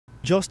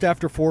Just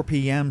after 4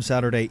 p.m.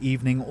 Saturday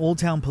evening, Old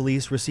Town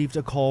Police received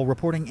a call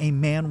reporting a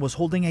man was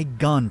holding a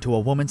gun to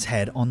a woman's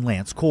head on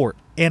Lance Court.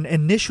 An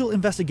initial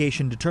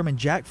investigation determined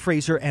Jack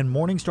Fraser and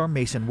Morningstar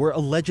Mason were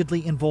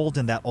allegedly involved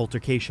in that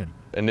altercation.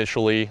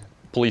 Initially,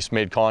 police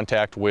made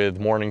contact with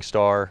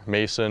Morningstar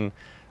Mason,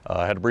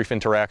 had a brief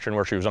interaction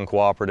where she was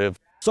uncooperative.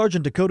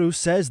 Sergeant Dakota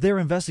says their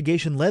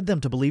investigation led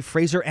them to believe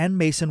Fraser and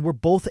Mason were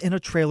both in a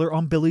trailer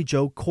on Billy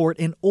Joe Court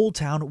in Old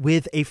Town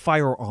with a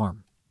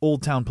firearm.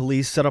 Old Town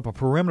Police set up a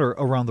perimeter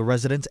around the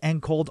residence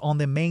and called on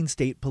the Maine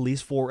State Police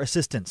for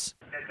assistance.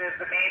 This is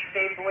the Maine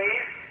State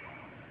Police.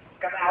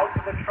 Come out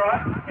to the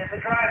truck in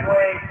the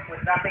driveway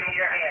with nothing in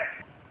your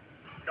hand.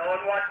 No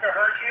one wants to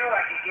hurt you.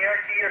 I can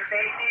guarantee your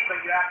safety,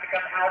 but you have to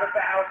come out of the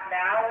house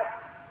now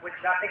with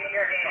nothing in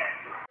your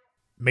hand.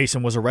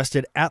 Mason was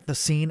arrested at the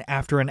scene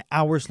after an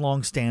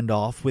hours-long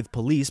standoff with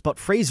police, but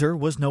Fraser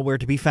was nowhere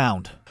to be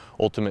found.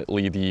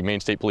 Ultimately, the Maine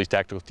State Police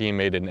tactical team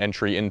made an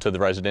entry into the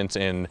residence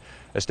and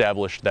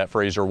established that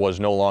Fraser was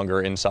no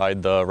longer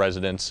inside the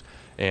residence,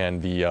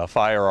 and the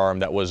firearm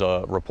that was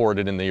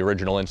reported in the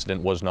original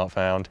incident was not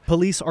found.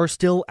 Police are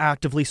still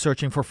actively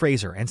searching for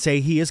Fraser and say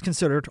he is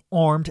considered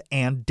armed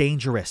and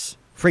dangerous.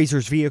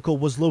 Fraser's vehicle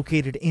was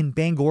located in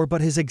Bangor,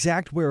 but his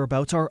exact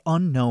whereabouts are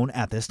unknown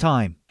at this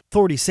time.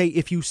 Authorities say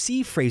if you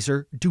see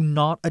Fraser, do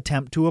not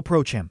attempt to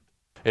approach him.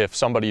 If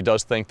somebody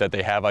does think that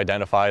they have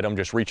identified him,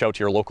 just reach out to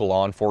your local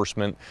law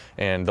enforcement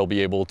and they'll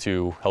be able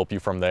to help you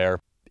from there.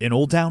 In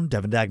Old Town,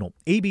 Devin Dagnall,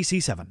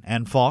 ABC 7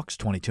 and Fox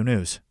 22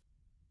 News.